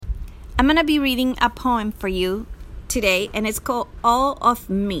I'm going to be reading a poem for you today, and it's called All of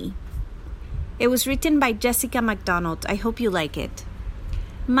Me. It was written by Jessica McDonald. I hope you like it.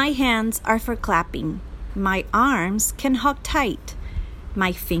 My hands are for clapping. My arms can hug tight.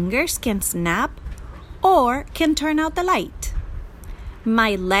 My fingers can snap or can turn out the light.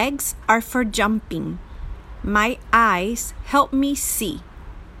 My legs are for jumping. My eyes help me see.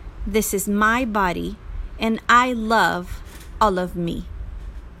 This is my body, and I love all of me.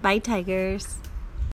 Bye, tigers.